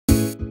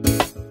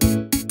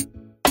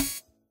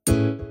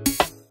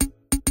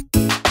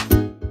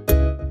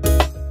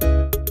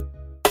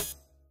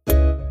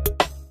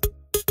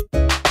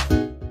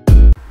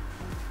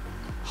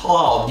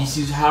Hello, this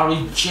is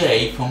Harry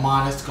J from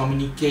RS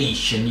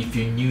Communication. If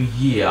you're new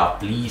here,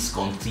 please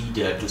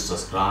consider to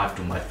subscribe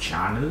to my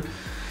channel.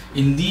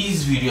 In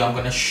this video, I'm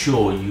going to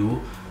show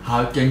you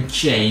how you can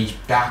change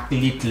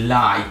backlit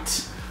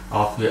light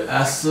of your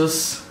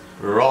Asus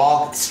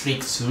Rog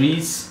Strix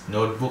series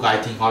notebook.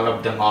 I think all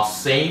of them are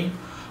same,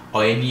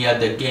 or any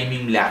other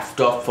gaming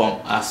laptop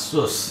from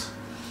Asus.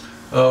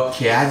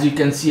 Okay, as you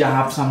can see, I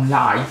have some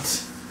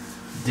lights.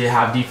 They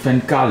have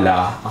different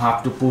color. I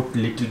have to put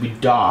little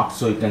bit dark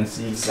so you can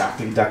see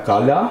exactly the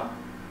color.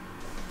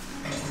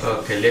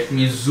 Okay, let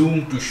me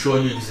zoom to show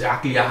you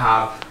exactly. I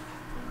have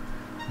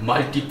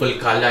multiple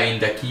color in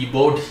the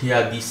keyboard.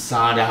 Here this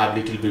side I have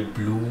little bit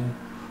blue,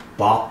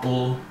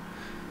 purple,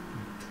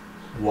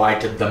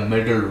 white at the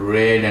middle,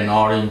 red and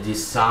orange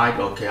this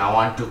side. Okay, I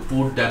want to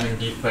put them in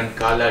different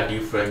color,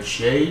 different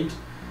shade.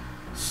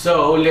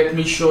 So let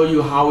me show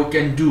you how we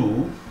can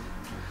do.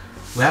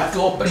 We have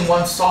to open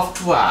one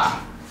software.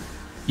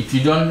 If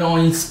you don't know,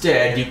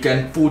 instead you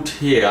can put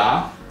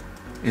here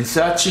in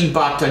searching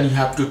button, you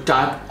have to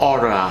type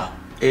Aura,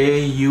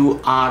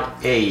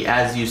 A-U-R-A,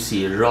 as you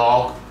see,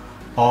 Rog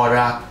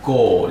Aura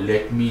Co.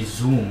 Let me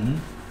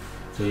zoom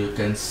so you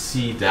can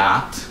see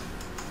that.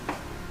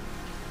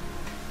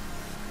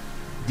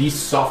 This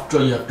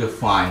software you have to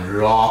find,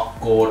 Rog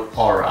Code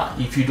Aura.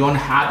 If you don't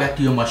have it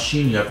to your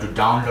machine, you have to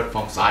download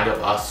from side of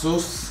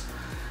Asus.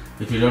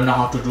 If you don't know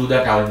how to do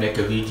that, I will make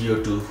a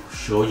video to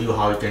show you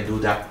how you can do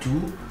that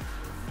too.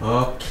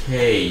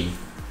 Okay,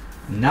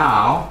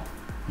 now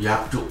you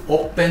have to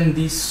open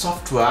this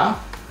software.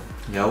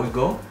 Here we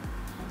go.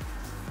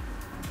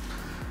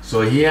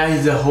 So here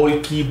is the whole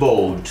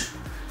keyboard.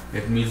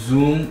 Let me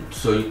zoom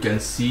so you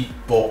can see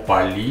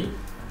properly.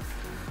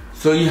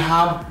 So you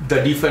have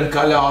the different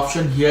color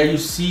option. Here you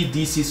see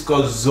this is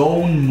called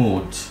zone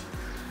mode.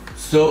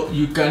 So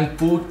you can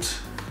put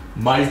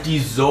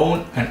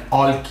multi-zone and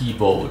all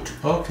keyboard.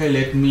 Okay,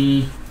 let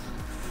me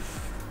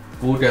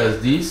put as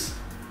this.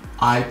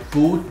 I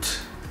put,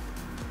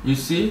 you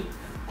see,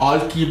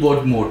 all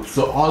keyboard mode.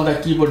 So all the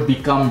keyboard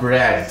become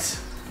red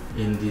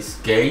in this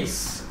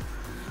case.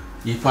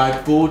 If I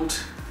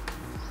put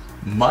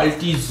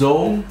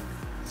multi-zone,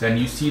 then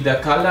you see the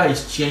color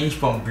is changed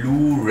from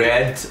blue,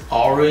 red,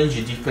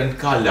 orange, different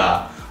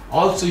color.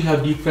 Also you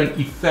have different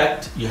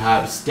effect. You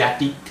have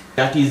static,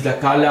 that is the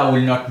color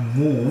will not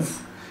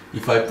move.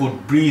 If I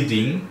put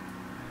breathing,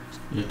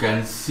 you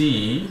can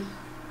see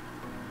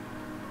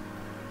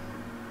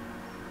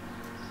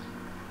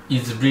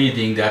is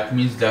breathing. That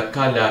means the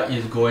color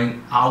is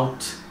going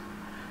out,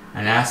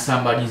 and as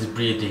somebody is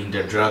breathing,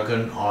 the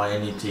dragon or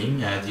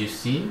anything, as you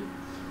see,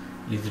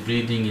 is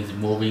breathing, is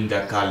moving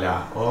the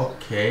color.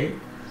 Okay,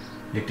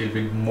 little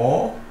bit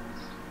more,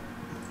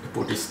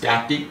 put a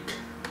static,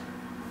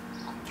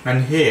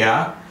 and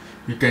here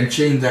you can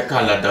change the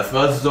color. The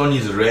first zone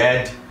is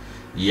red,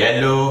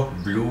 yellow,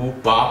 blue,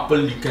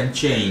 purple. You can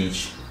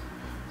change.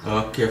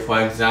 Okay,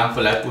 for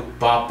example, I put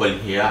purple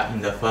here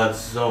in the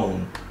first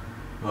zone.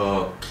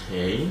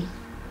 Okay,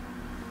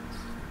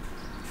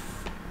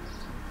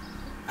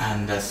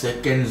 and the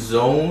second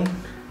zone,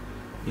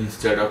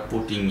 instead of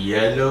putting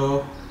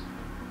yellow,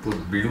 put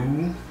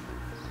blue.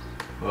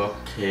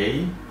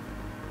 Okay,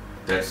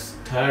 that's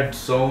third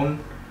zone,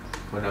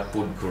 gonna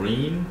put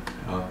green.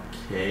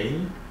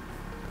 Okay,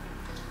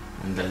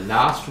 and the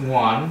last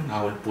one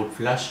I will put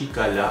flashy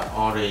color,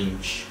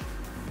 orange.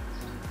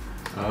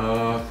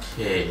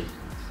 Okay,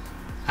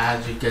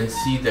 as you can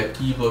see, the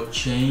keyboard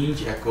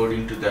change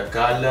according to the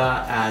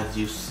color as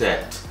you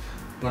set.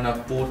 I'm gonna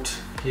put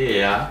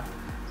here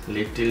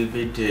little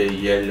bit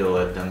yellow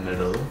at the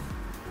middle,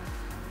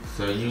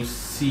 so you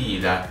see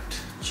that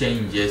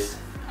changes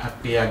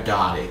appear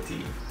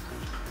directly.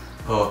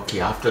 Okay,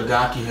 after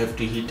that you have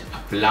to hit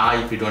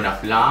apply. If you don't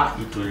apply,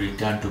 it will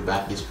return to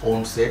back its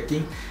own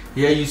setting.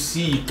 Here you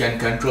see you can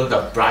control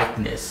the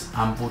brightness.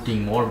 I'm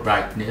putting more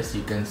brightness.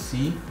 You can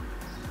see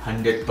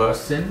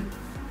 100%.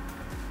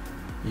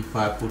 If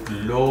I put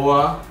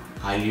lower,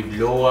 I leave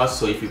lower.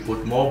 So if you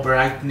put more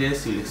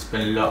brightness, you'll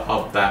expend a lot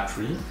of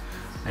battery.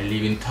 I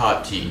leave in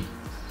 30.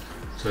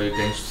 So you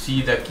can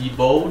see the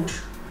keyboard.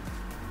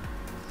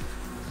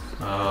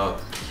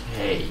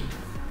 Okay,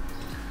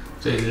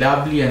 so it's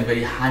lovely and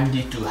very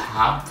handy to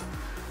have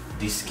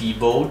this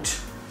keyboard.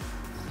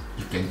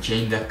 You can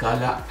change the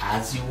color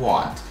as you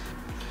want.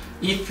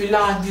 If you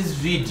like this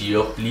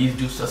video, please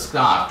do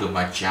subscribe to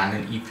my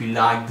channel. If you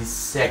like this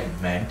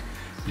segment,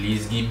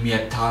 please give me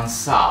a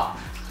thumbs up.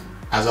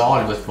 As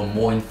always, for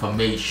more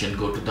information,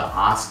 go to the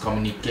Ask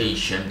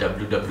Communication,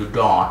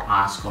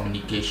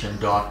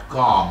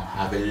 www.askcommunication.com.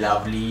 Have a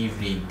lovely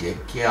evening.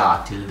 Take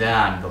care. Till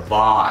then,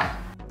 bye-bye.